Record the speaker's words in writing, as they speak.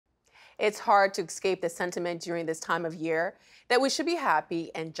It's hard to escape the sentiment during this time of year that we should be happy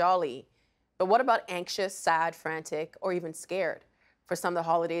and jolly. But what about anxious, sad, frantic, or even scared? For some, the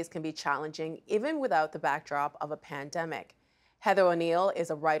holidays can be challenging, even without the backdrop of a pandemic. Heather O'Neill is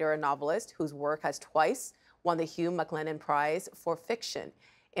a writer and novelist whose work has twice won the Hugh MacLennan Prize for Fiction.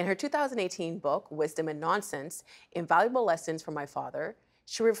 In her 2018 book, Wisdom and Nonsense, Invaluable Lessons from My Father,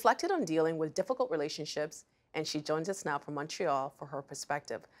 she reflected on dealing with difficult relationships, and she joins us now from Montreal for her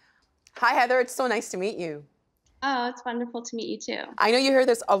perspective. Hi, Heather. It's so nice to meet you. Oh, it's wonderful to meet you too. I know you hear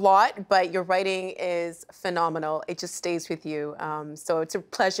this a lot, but your writing is phenomenal. It just stays with you. So it's a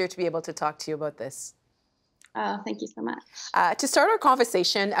pleasure to be able to talk to you about this. Oh, thank you so much. To start our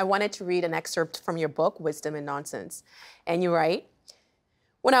conversation, I wanted to read an excerpt from your book, Wisdom and Nonsense. And you write,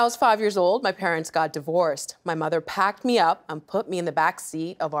 "When I was 5 years old, my parents got divorced. My mother packed me up and put me in the back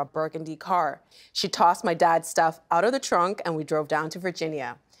seat of our burgundy car. She tossed my dad's stuff out of the trunk and we drove down to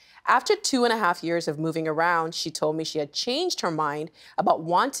Virginia. After 2.5 years of moving around, she told me she had changed her mind about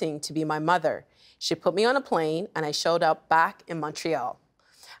wanting to be my mother. She put me on a plane and I showed up back in Montreal."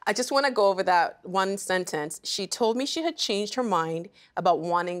 I just want to go over that one sentence. She told me she had changed her mind about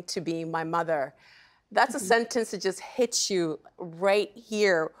wanting to be my mother. That's a sentence that just hits you right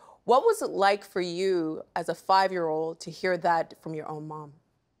here. What was it like for you as a 5-year-old to hear that from your own mom?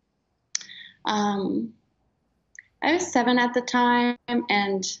 Um, I was 7 at the time,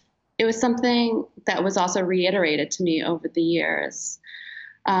 and it was something that was also reiterated to me over the years.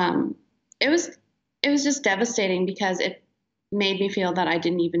 Um, it was it was just devastating because it made me feel that I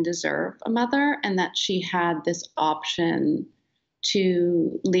didn't even deserve a mother, and that she had this option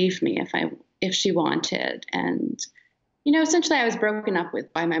to leave me if she wanted. And essentially, I was broken up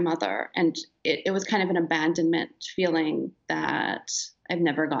with by my mother, and it was kind of an abandonment feeling that I've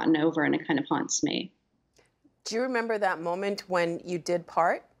never gotten over, and it kind of haunts me. Do you remember that moment when you did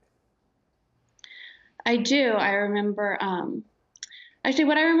part? I do. I remember, actually,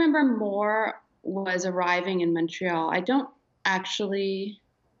 what I remember more was arriving in Montreal. I don't actually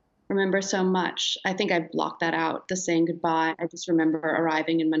remember so much. I think I blocked that out, the saying goodbye. I just remember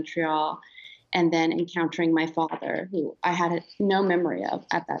arriving in Montreal and then encountering my father, who I had no memory of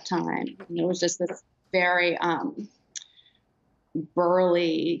at that time. And it was just this very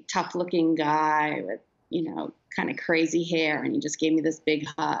burly, tough-looking guy with, kind of crazy hair, and he just gave me this big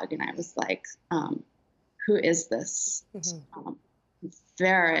hug, and I was like, "Who is this?"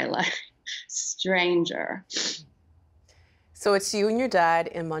 Very like stranger. So it's you and your dad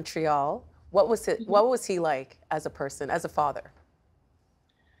in Montreal. What was it? Mhm. What was he like as a person, as a father?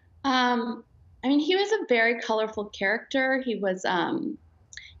 I mean, he was a very colorful character. He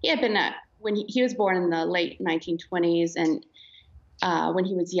had been when he was born in the late 1920s, and when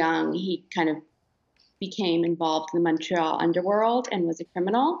he was young, he kind of became involved in the Montreal underworld and was a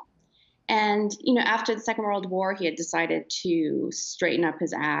criminal. And after the Second World War, he had decided to straighten up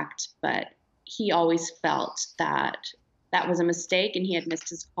his act, but he always felt that that was a mistake, and he had missed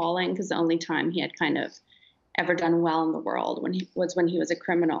his calling, because the only time he had kind of ever done well in the world when he was a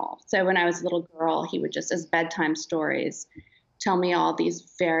criminal. So when I was a little girl, he would just, as bedtime stories, tell me all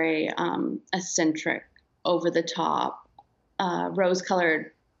these very eccentric, over the top,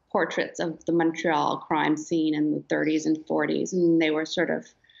 rose-colored portraits of the Montreal crime scene in the 30s and 40s, and they were sort of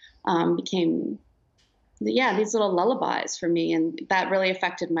became, yeah, these little lullabies for me, and that really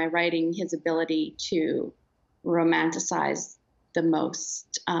affected my writing. His ability to romanticize the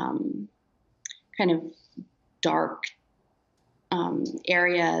most kind of dark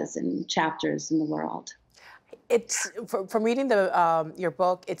areas and chapters in the world. It's from reading your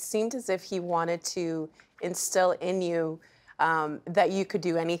book. It seemed as if he wanted to instill in you that you could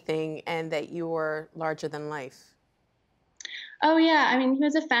do anything and that you were larger than life. Oh yeah, I mean, he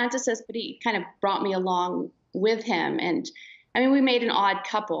was a fantasist, but he kind of brought me along with him. And I mean, we made an odd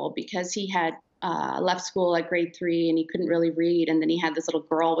couple because he had left school at grade 3 and he couldn't really read, and then he had this little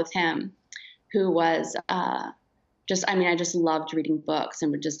girl with him who was just, I mean, I just loved reading books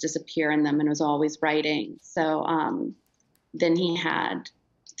and would just disappear in them and was always writing. So then he had,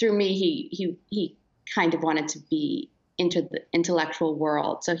 through me, he kind of wanted to be into the intellectual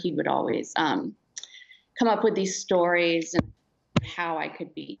world. So he would always come up with these stories and how I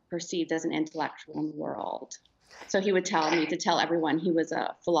could be perceived as an intellectual in the world. So he would tell me to tell everyone he was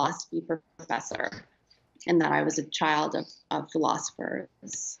a philosophy professor and that I was a child of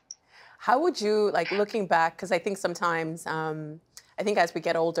philosophers. How would you, like, looking back, because I think sometimes, I think as we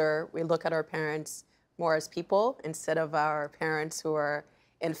get older, we look at our parents more as people instead of our parents who are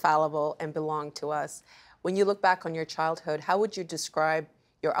infallible and belong to us. When you look back on your childhood, how would you describe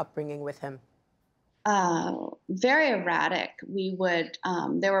your upbringing with him? very erratic.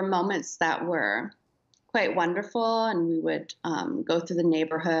 There were moments that were quite wonderful, and we would go through the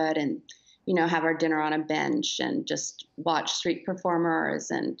neighborhood and, have our dinner on a bench and just watch street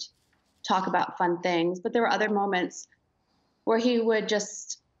performers and talk about fun things. But there were other moments where he would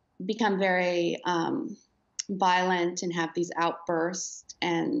just become very violent and have these outbursts.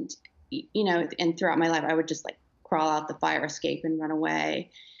 And, and throughout my life, I would just like crawl out the fire escape and run away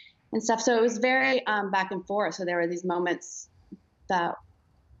and stuff. So it was very back and forth. So there were these moments that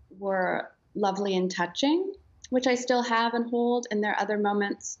were lovely and touching, which I still have and hold. And there are other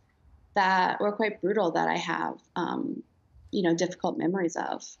moments that were quite brutal that I have, difficult memories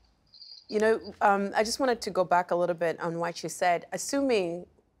of. I just wanted to go back a little bit on what you said. Assuming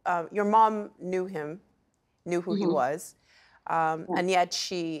your mom knew who he Hmm. was, Yeah. and yet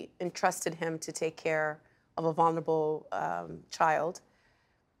she entrusted him to take care of a vulnerable child.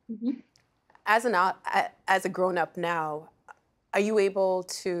 Hmm. As a grown-up now, are you able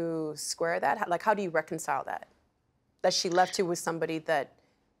to square that? Like, how do you reconcile that? That she left you with somebody that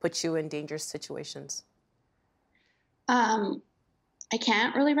put you in dangerous situations? Um, I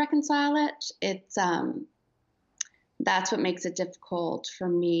can't really reconcile it. That's what makes it difficult for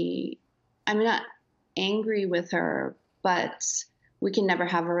me. I'm not angry with her, but we can never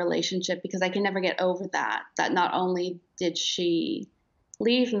have a relationship because I can never get over that not only did she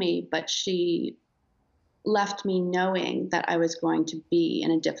leave me, but she left me knowing that I was going to be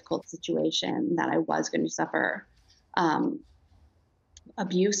in a difficult situation, that I was going to suffer um,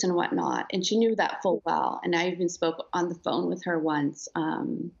 abuse and whatnot. And she knew that full well. And I even spoke on the phone with her once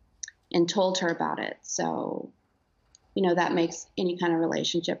and told her about it. So, that makes any kind of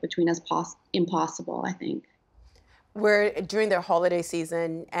relationship between us impossible, I think. We're during their holiday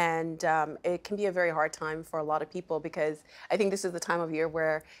season, and it can be a very hard time for a lot of people because I think this is the time of year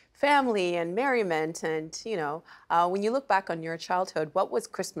where family and merriment and, when you look back on your childhood, what was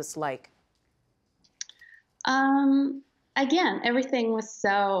Christmas like? Um, Again, everything was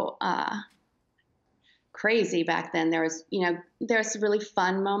so crazy back then. There's really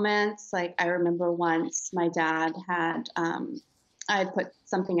fun moments. Like I remember once my dad I had put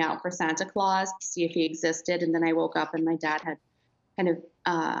something out for Santa Claus to see if he existed, and then I woke up and my dad had kind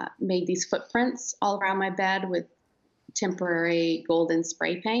of made these footprints all around my bed with temporary golden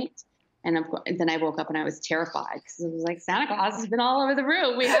spray paint. And of course, then I woke up and I was terrified because it was like Santa Claus has been all over the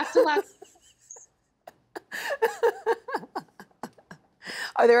room. We have to lock.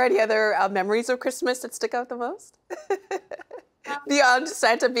 Are there any other memories of Christmas that stick out the most? Beyond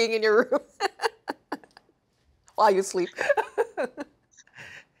Santa being in your room while you sleep. Yeah,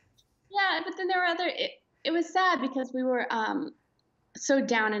 but then there were it was sad because we were so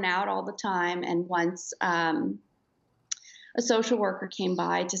down and out all the time. And once a social worker came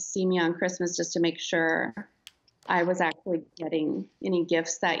by to see me on Christmas just to make sure I was actually getting any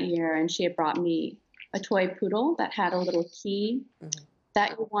gifts that year. And she had brought me a toy poodle that had a little key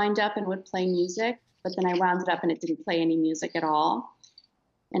that you wind up and would play music. But then I wound it up and it didn't play any music at all.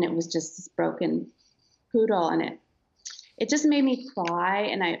 And it was just this broken poodle. And it just made me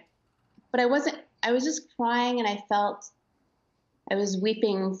cry. But I was just crying, and I felt I was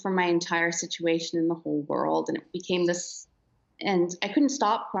weeping for my entire situation in the whole world. And it became this, and I couldn't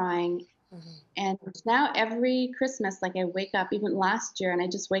stop crying. And now every Christmas, like I wake up, even last year, and I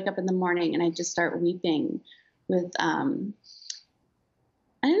just wake up in the morning and I just start weeping with, I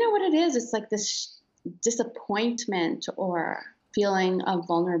don't know what it is. It's like this disappointment or feeling of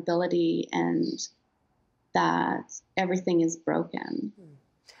vulnerability and that everything is broken.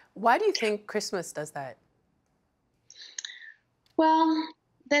 Why do you think Christmas does that? Well,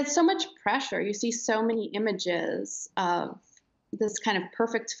 there's so much pressure. You see so many images of this kind of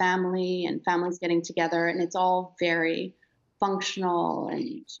perfect family and families getting together, and it's all very functional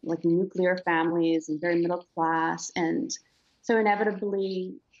and like nuclear families and very middle class. And so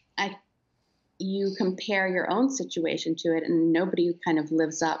inevitably, you compare your own situation to it, and nobody kind of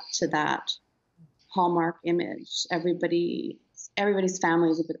lives up to that Hallmark image. Everybody's family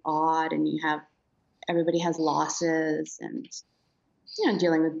is a bit odd, and everybody has losses and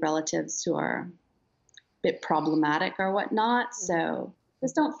dealing with relatives who are a bit problematic or whatnot. So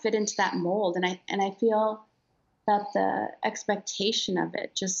just don't fit into that mold. And I feel that the expectation of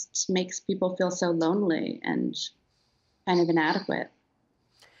it just makes people feel so lonely and kind of inadequate.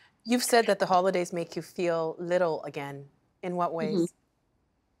 You've said that the holidays make you feel little again. In what Hmm. ways?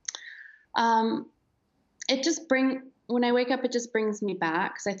 Um, when I wake up, it just brings me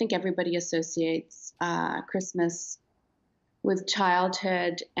back because I think everybody associates Christmas with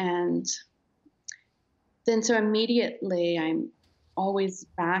childhood, and then so immediately I'm always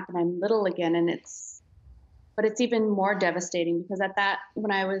back and I'm little again, and but it's even more devastating because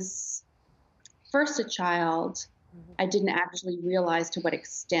when I was first a child, Mhm. I didn't actually realize to what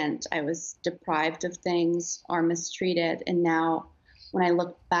extent I was deprived of things or mistreated. And now when I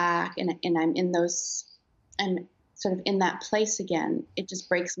look back and I'm sort of in that place again, it just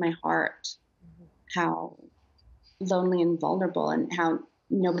breaks my heart Mhm. how lonely and vulnerable and how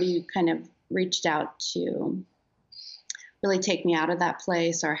nobody kind of reached out to really take me out of that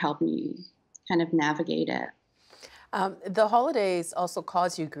place or help me kind of navigate it. The holidays also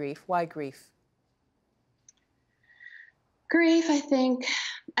cause you grief. Why grief? Grief, I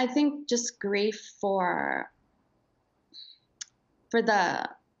think just grief for the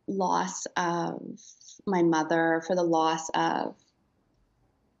loss of my mother, for the loss of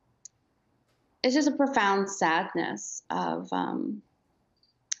it's just a profound sadness of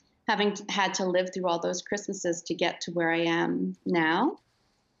had to live through all those Christmases to get to where I am now.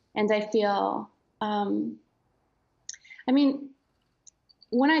 And I feel, um, I mean,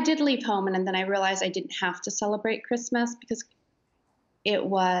 when I did leave home and then I realized I didn't have to celebrate Christmas because it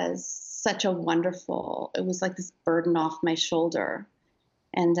was such a it was like this burden off my shoulder.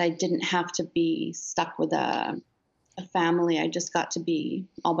 And I didn't have to be stuck with a family. I just got to be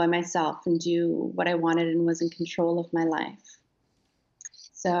all by myself and do what I wanted and was in control of my life.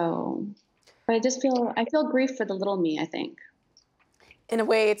 So, but I feel grief for the little me, I think. In a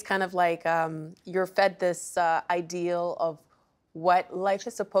way, it's kind of like you're fed this ideal of what life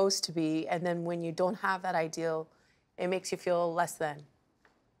is supposed to be, and then when you don't have that ideal, it makes you feel less than,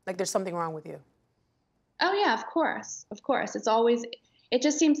 like there's something wrong with you. Oh yeah, of course. Of course. It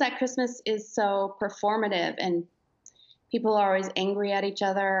just seems that Christmas is so performative and people are always angry at each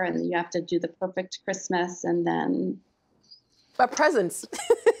other and you have to do the perfect Christmas and then But presents.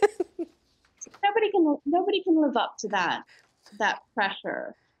 nobody can live up to that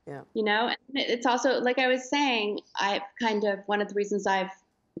pressure, Yeah. you know? And it's also like I was saying, I've kind of one of the reasons I've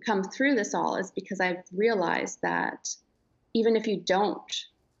come through this all is because I've realized that even if you don't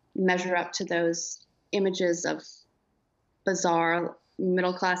measure up to those images of bizarre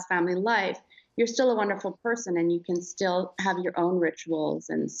middle class family life, you're still a wonderful person and you can still have your own rituals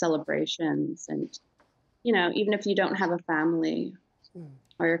and celebrations. And, even if you don't have a family Mm.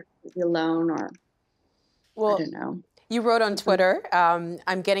 or you're completely alone or I Well, don't know. you wrote on Mhm. Twitter,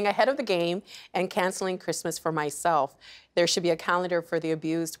 I'm getting ahead of the game and canceling Christmas for myself. There should be a calendar for the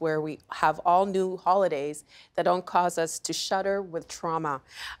abused where we have all new holidays that don't cause us to shudder with trauma.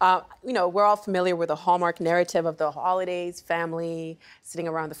 We're all familiar with the Hallmark narrative of the holidays, family, sitting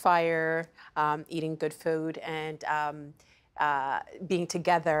around the fire, eating good food, and being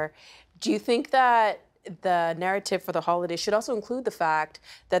together. Do you think that the narrative for the holidays should also include the fact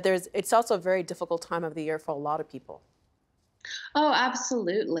that it's also a very difficult time of the year for a lot of people? Oh,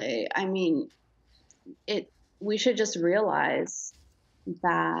 absolutely. I mean, it we should just realize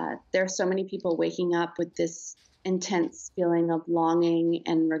that there are so many people waking up with this intense feeling of longing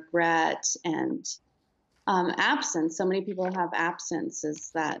and regret and absence. So many people have absences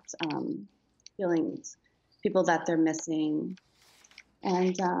that feelings, people that they're missing,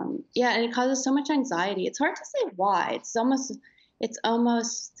 and yeah, and it causes so much anxiety. It's hard to say why. It's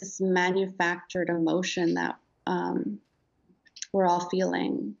almost this manufactured emotion that we're all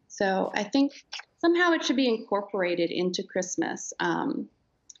feeling. So I think somehow it should be incorporated into Christmas.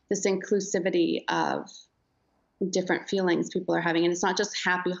 This inclusivity of different feelings people are having, and it's not just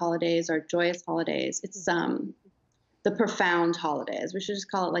happy holidays or joyous holidays. It's the profound holidays. We should just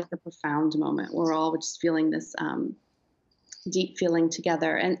call it like the profound moment. Where we're all just feeling this deep feeling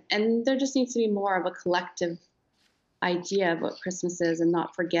together, and there just needs to be more of a collective idea of what Christmas is, and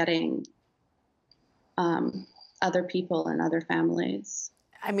not forgetting um, other people and other families.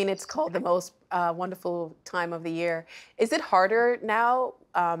 I mean, it's called the most wonderful time of the year. Is it harder now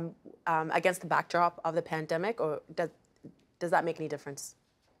against the backdrop of the pandemic, or does that make any difference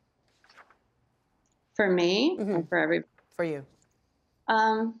For me hmm or for everybody. for you?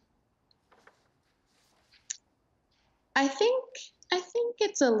 Um, I think I think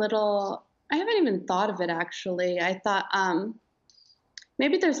it's a little. I haven't even thought of it actually. I thought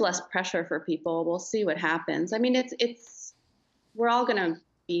maybe there's less pressure for people. We'll see what happens. I mean, it's we're all gonna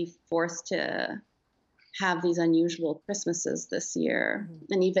be forced to have these unusual Christmases this year, Mhm.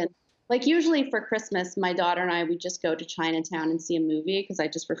 and even like usually for Christmas, my daughter and I we just go to Chinatown and see a movie because I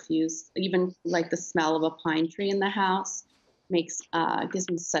just refuse. Even like the smell of a pine tree in the house makes gives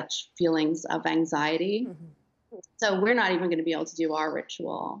me such feelings of anxiety. Mhm. So we're not even going to be able to do our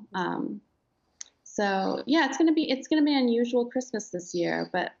ritual. So yeah, it's gonna be unusual Christmas this year,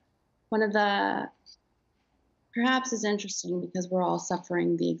 but one of the perhaps is interesting because we're all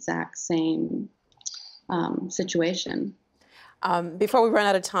suffering the exact same situation. Before we run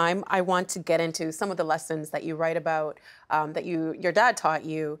out of time, I want to get into some of the lessons that you write about that your dad taught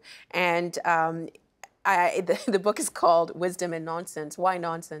you, and the book is called Wisdom and Nonsense. Why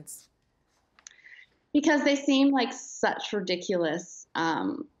nonsense? Because they seem like such ridiculous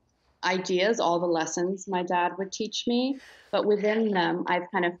ideas, all the lessons my dad would teach me. But within them,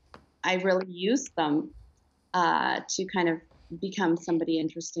 I really used them to kind of become somebody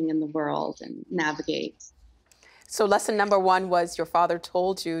interesting in the world and navigate. So lesson number one was your father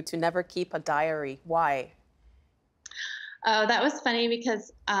told you to never keep a diary. Why? Oh, that was funny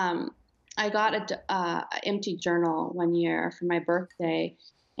because I got a empty journal one year for my birthday,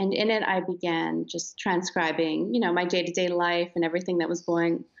 and in it I began just transcribing, my day-to-day life and everything that was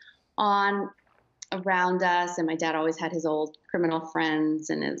going on around us. And my dad always had his old criminal friends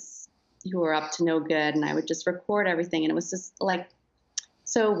and his who were up to no good, and I would just record everything, and it was just like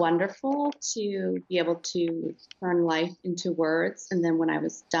so wonderful to be able to turn life into words. And then when I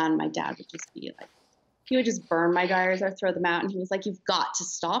was done, my dad would just be like, he would just burn my diaries or throw them out. And he was like, "You've got to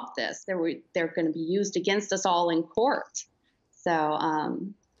stop this. They're going to be used against us all in court." So,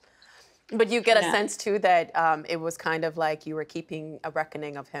 But you get a yeah, sense too that it was kind of like you were keeping a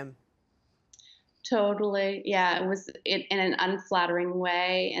reckoning of him. totally. Yeah, it was in an unflattering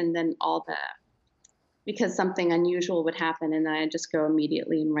way. And then because something unusual would happen, and then I'd just go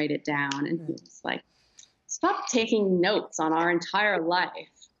immediately and write it down. And he was like, "Stop taking notes on our entire life."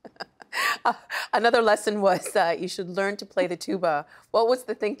 Uh, Another lesson was you should learn to play the tuba. What was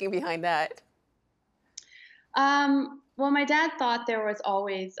the thinking behind that? Well, my dad thought there was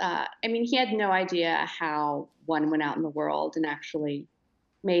always, he had no idea how one went out in the world and actually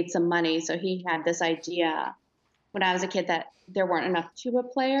made some money. So he had this idea when I was a kid that there weren't enough tuba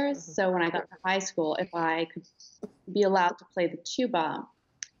players. Mhm. So when I got to high school, if I could be allowed to play the tuba,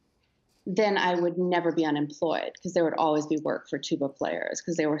 then I would never be unemployed because there would always be work for tuba players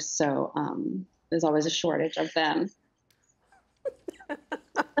because they were there's always a shortage of them.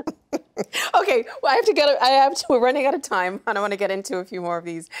 Okay, well, we're running out of time. I don't want to get into a few more of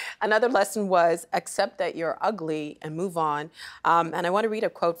these. Another lesson was accept that you're ugly and move on. And I want to read a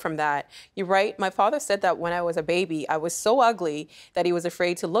quote from that. You write, my father said that when I was a baby, I was so ugly that he was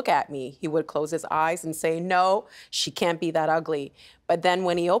afraid to look at me. He would close his eyes and say, no, she can't be that ugly. But then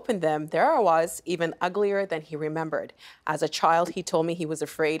when he opened them, there I was, even uglier than he remembered. As a child, he told me he was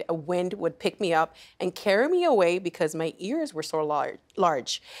afraid a wind would pick me up and carry me away because my ears were so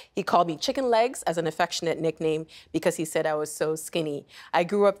large. He called me chicken legs as an affectionate nickname because he said I was so skinny. I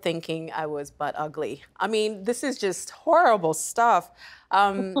grew up thinking I was butt ugly. I mean, this is just horrible stuff.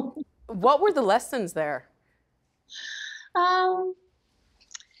 What were the lessons there? Um,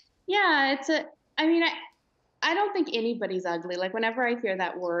 yeah, I don't think anybody's ugly. Like whenever I hear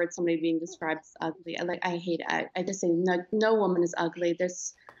that word, somebody being described as ugly, I hate it. I just say no woman is ugly.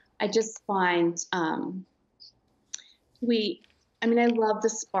 I just find we, I love the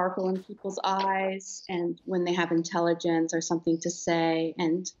sparkle in people's eyes and when they have intelligence or something to say.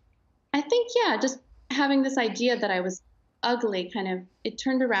 And I think, yeah, just having this idea that I was ugly it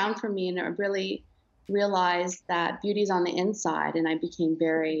turned around for me, and I really realized that beauty's on the inside. And I became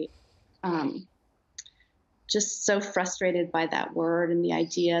very, um, just so frustrated by that word and the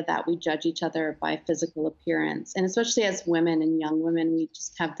idea that we judge each other by physical appearance. And especially as women and young women, we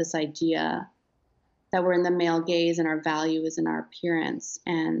just have this idea that we're in the male gaze and our value is in our appearance.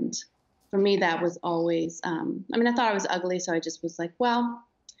 And for me, that was always, I thought I was ugly. So I just was like, well,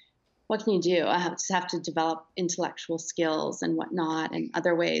 what can you do? Just have to develop intellectual skills and whatnot and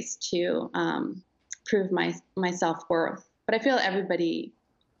other ways to prove my self-worth. But I feel everybody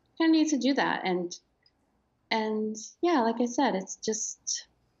kind of needs to do that. And yeah, like I said, it's just,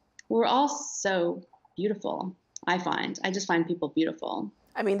 we're all so beautiful, I just find people beautiful.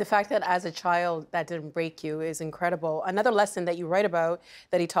 I mean, the fact that as a child that didn't break you is incredible. Another lesson that you write about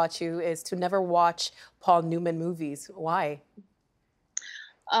that he taught you is to never watch Paul Newman movies. Why?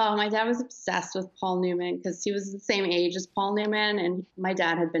 Oh, my dad was obsessed with Paul Newman because he was the same age as Paul Newman, and my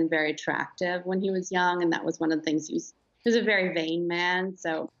dad had been very attractive when he was young, and that was one of the things he was a very vain man,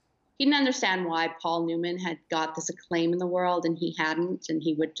 so he didn't understand why Paul Newman had got this acclaim in the world and he hadn't, and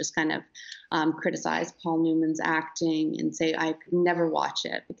he would just kind of criticize Paul Newman's acting and say I could never watch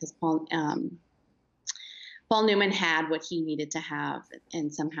it because Paul Newman had what he needed to have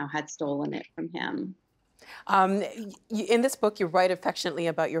and somehow had stolen it from him. In this book, you write affectionately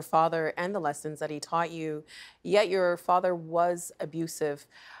about your father and the lessons that he taught you, yet your father was abusive.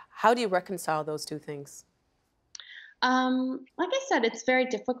 How do you reconcile those two things? Like I said, it's very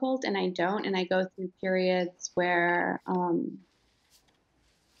difficult, and I go through periods where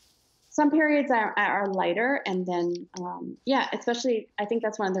some periods are lighter, and then yeah, especially I think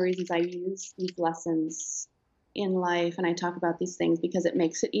that's one of the reasons I use these lessons in life, and I talk about these things because it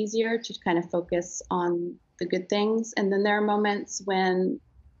makes it easier to kind of focus on the good things. And then there are moments when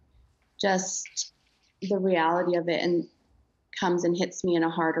just the reality of it and comes and hits me in a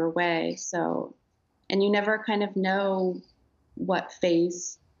harder way. So, and you never kind of know what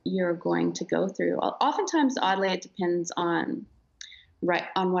phase you're going to go through. Oftentimes, oddly, it depends on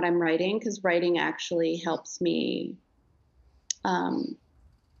on what I'm writing, because writing actually helps me um,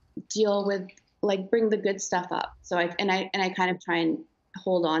 deal with, like, bring the good stuff up. So I kind of try and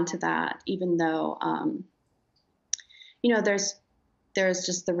hold on to that, even though there's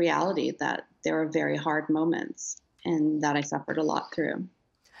just the reality that there are very hard moments and that I suffered a lot through.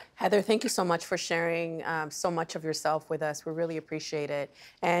 Heather, thank you so much for sharing so much of yourself with us. We really appreciate it.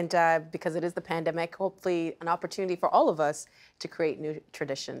 And because it is the pandemic, hopefully an opportunity for all of us to create new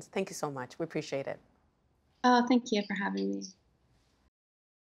traditions. Thank you so much. We appreciate it. Oh, thank you for having me.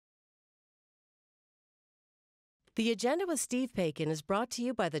 The Agenda with Steve Paikin is brought to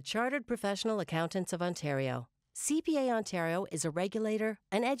you by the Chartered Professional Accountants of Ontario. CPA Ontario is a regulator,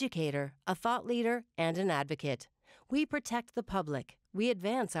 an educator, a thought leader, and an advocate. We protect the public. We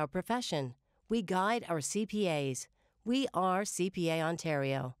advance our profession. We guide our CPAs. We are CPA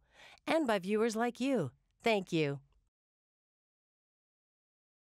Ontario. And by viewers like you. Thank you.